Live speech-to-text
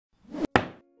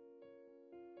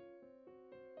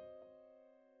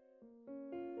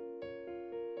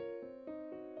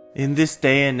In this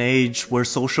day and age where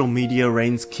social media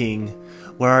reigns king,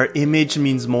 where our image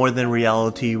means more than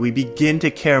reality, we begin to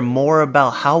care more about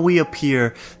how we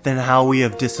appear than how we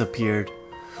have disappeared.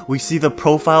 We see the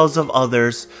profiles of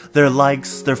others, their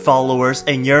likes, their followers,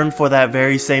 and yearn for that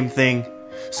very same thing.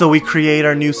 So we create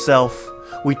our new self.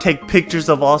 We take pictures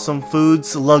of awesome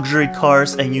foods, luxury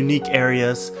cars, and unique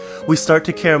areas. We start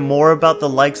to care more about the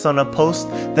likes on a post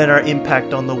than our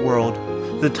impact on the world.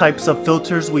 The types of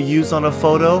filters we use on a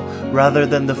photo rather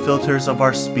than the filters of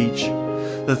our speech.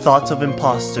 The thoughts of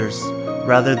imposters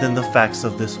rather than the facts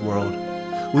of this world.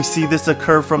 We see this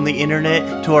occur from the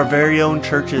internet to our very own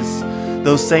churches.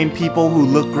 Those same people who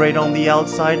look great on the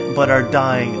outside but are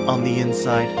dying on the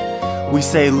inside. We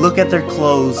say, look at their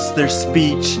clothes, their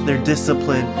speech, their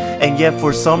discipline, and yet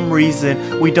for some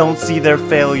reason we don't see their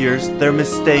failures, their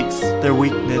mistakes, their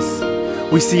weakness.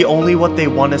 We see only what they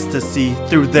want us to see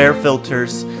through their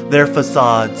filters, their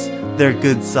facades, their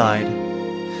good side.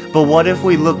 But what if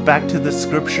we look back to the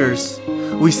scriptures?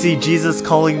 We see Jesus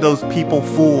calling those people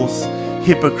fools,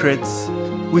 hypocrites.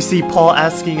 We see Paul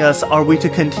asking us, are we to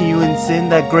continue in sin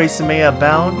that grace may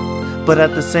abound? But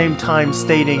at the same time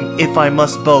stating, if I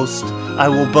must boast, I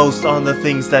will boast on the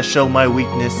things that show my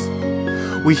weakness.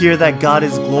 We hear that God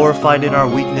is glorified in our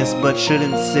weakness but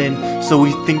shouldn't sin, so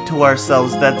we think to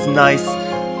ourselves that's nice,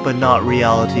 but not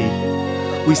reality.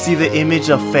 We see the image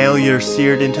of failure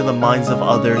seared into the minds of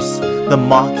others, the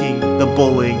mocking, the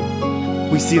bullying.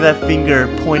 We see that finger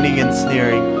pointing and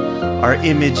sneering, our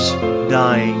image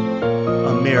dying,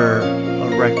 a mirror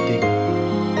erecting.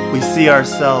 We see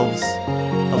ourselves,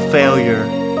 a failure,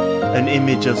 an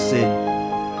image of sin.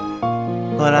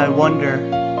 But I wonder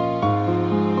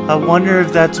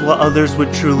if that's what others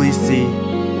would truly see.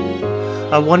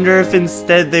 I wonder if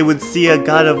instead they would see a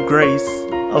God of grace,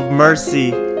 of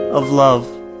mercy, of love.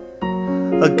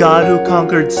 A God who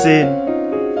conquered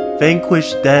sin,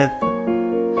 vanquished death.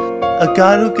 A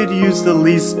God who could use the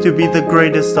least to be the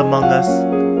greatest among us.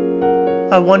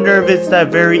 I wonder if it's that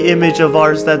very image of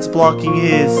ours that's blocking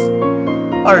His.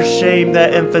 Our shame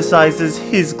that emphasizes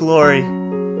His glory.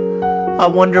 I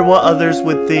wonder what others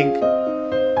would think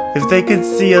if they could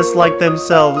see us like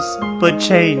themselves, but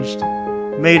changed,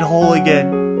 made whole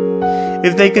again.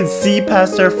 If they could see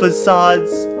past our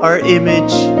facades, our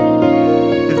image.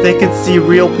 If they could see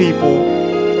real people.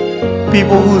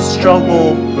 People who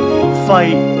struggle,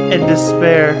 fight, and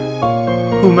despair.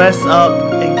 Who mess up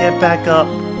and get back up.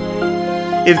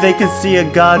 If they could see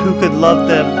a God who could love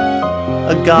them.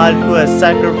 A God who has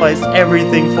sacrificed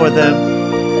everything for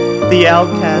them. The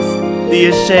outcast, the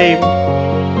ashamed.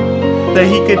 That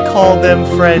He could call them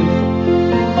friend.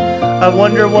 I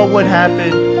wonder what would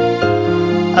happen.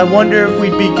 I wonder if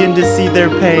we'd begin to see their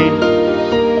pain.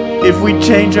 If we'd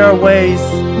change our ways.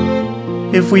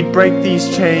 If we'd break these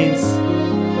chains.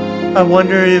 I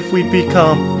wonder if we'd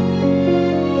become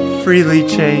freely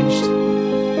changed.